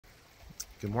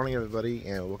Good morning, everybody,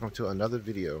 and welcome to another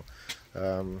video.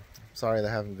 Sorry that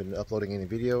I haven't been uploading any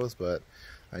videos, but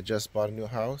I just bought a new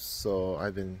house, so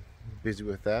I've been busy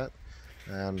with that.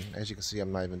 As you can see,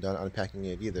 I'm not even done unpacking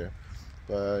it either.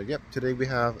 But yep, today we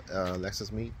have a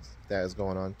Lexus meet that is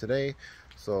going on today.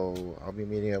 So I'll be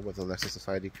meeting up with the Lexus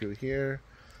Society crew here,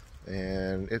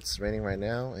 and it's raining right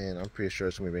now, and I'm pretty sure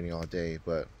it's gonna be raining all day,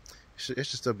 but it should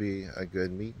still be a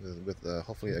good meet with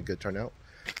hopefully a good turnout.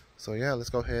 So yeah, let's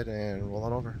go ahead and roll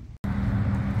on over.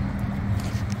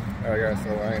 Alright guys,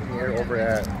 so I'm here over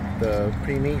at the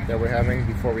pre-meet that we're having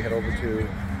before we head over to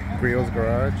Griot's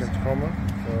Garage in Tacoma.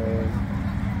 So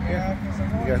yeah,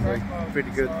 we got a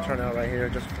pretty good turnout right here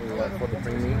just for the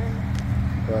pre-meet.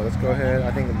 But let's go ahead,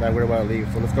 I think that we're about to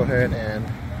leave, so let's go ahead and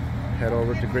head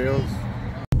over to Griot's.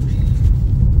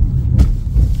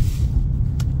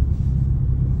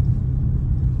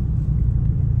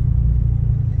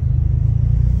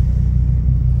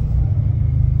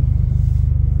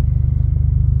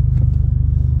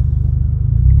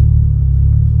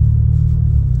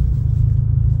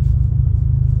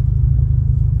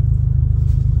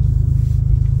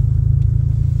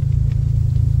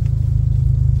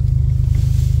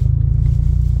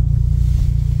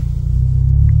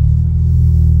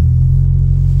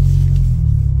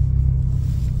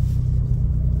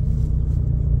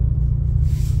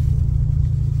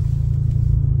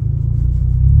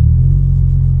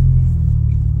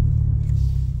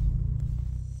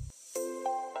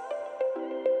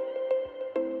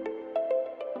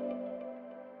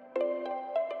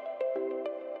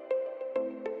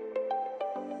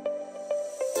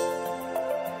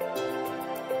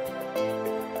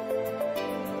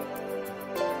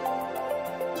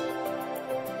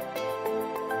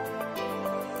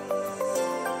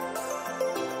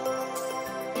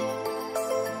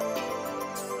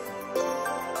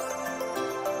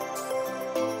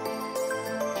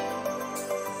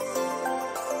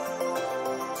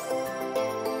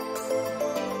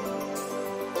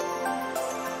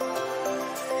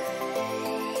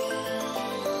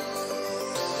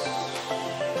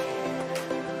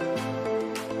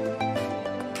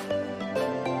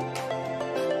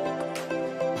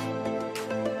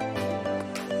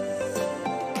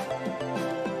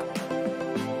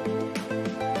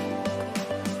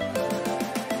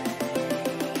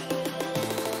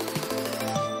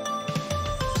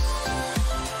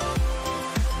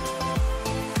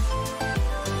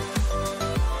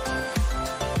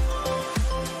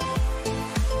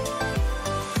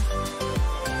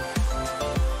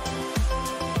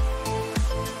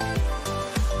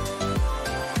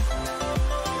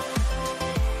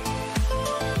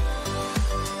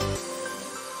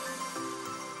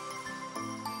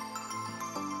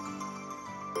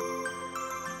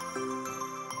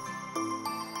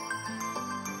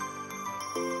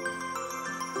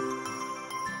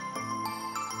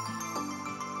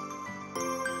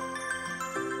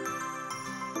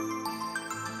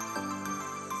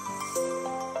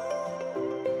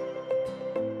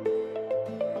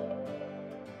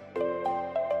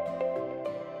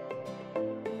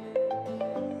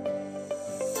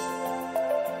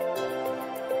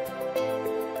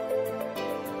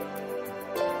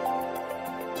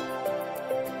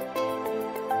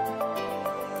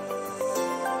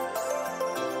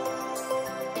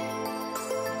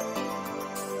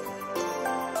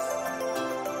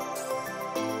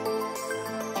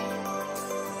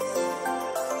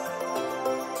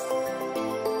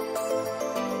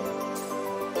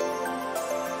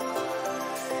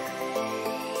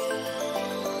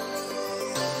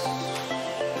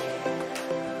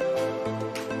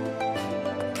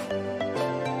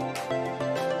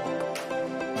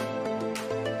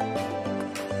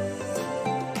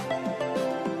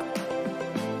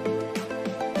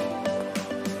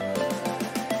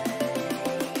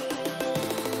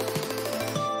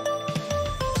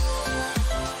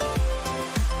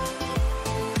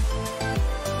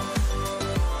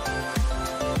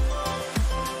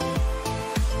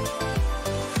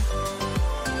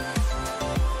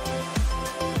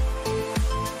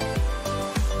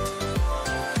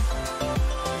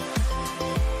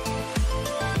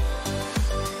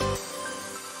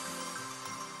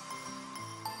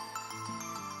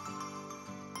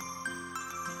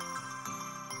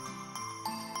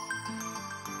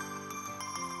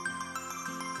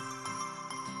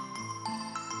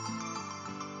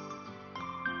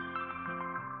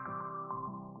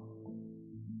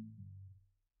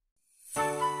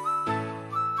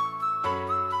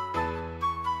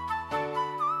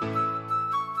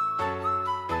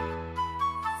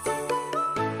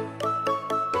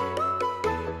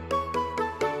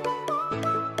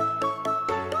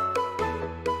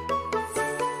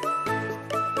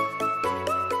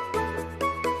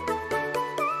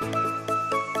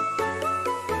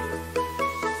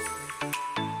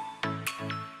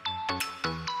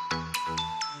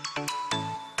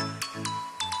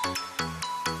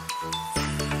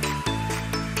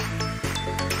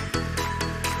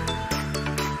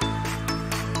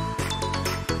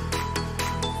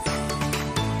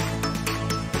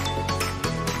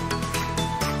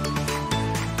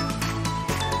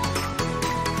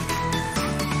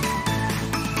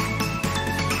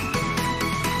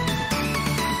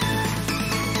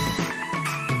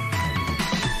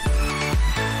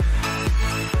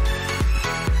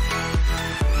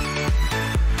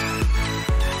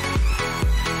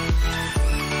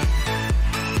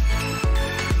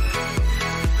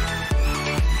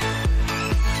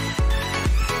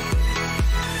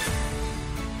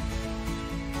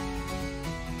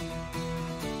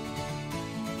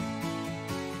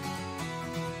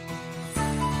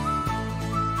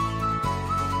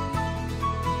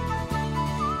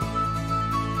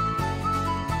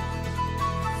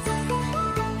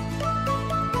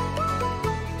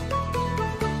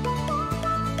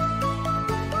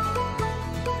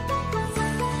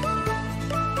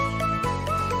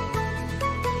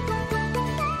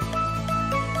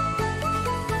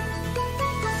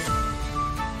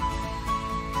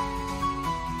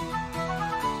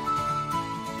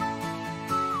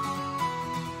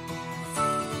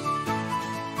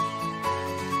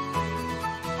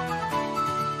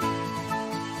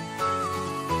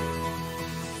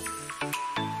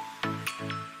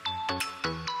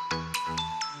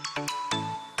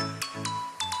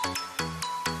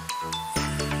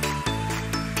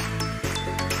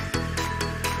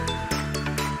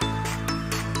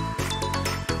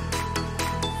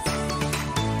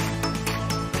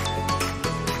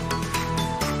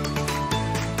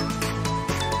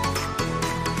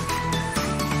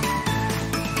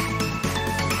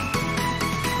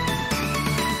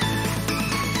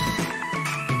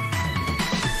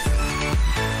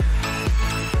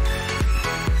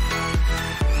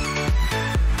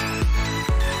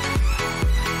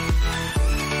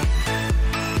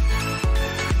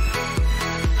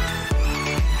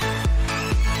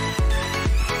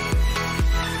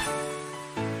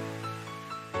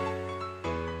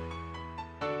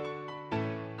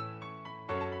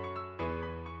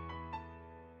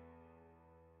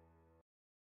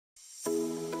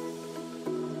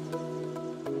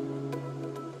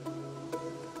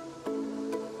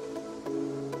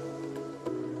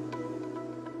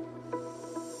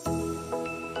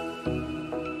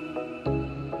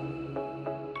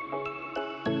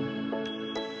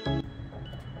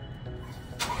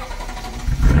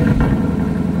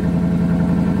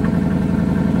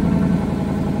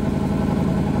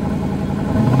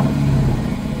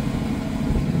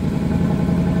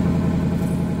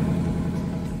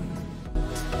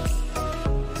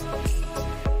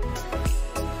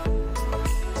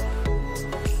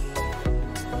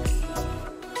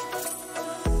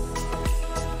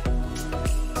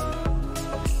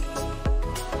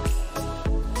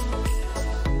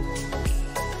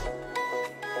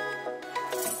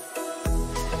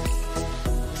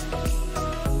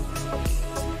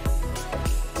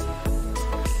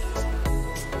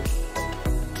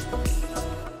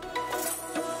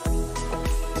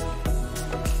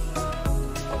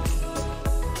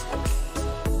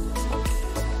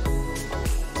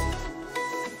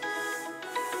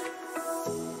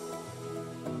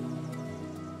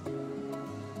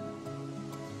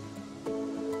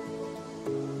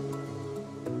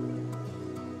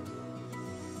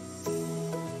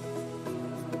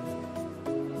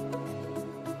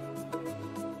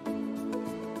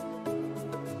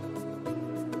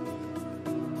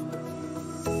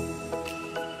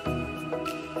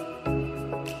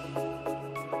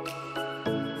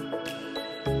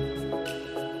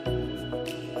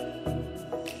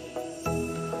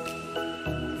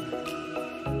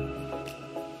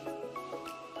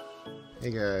 Hey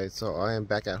guys, so I am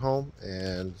back at home,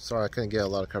 and sorry I couldn't get a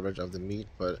lot of coverage of the meet,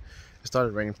 but it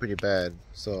started raining pretty bad,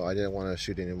 so I didn't want to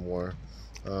shoot anymore.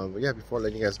 But yeah, before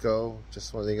letting you guys go,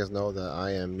 just want to let you guys know that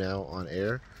I am now on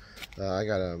air. I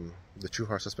got the True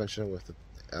Heart suspension with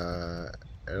the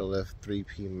Airlift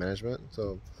 3P management,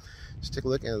 so just take a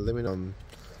look and let me know.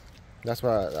 That's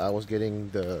what I was getting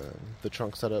the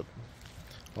trunk setup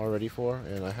all ready for,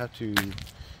 and I have to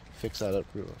fix that up.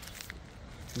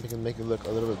 We can make it look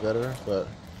a little bit better, but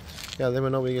yeah, let me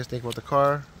know what you guys think about the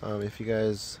car. If you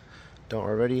guys don't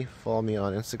already, follow me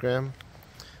on Instagram.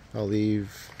 I'll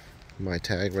leave my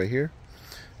tag right here.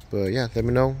 But yeah, let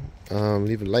me know.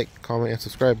 Leave a like, comment, and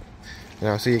subscribe, and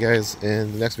I'll see you guys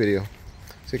in the next video.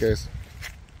 See you guys.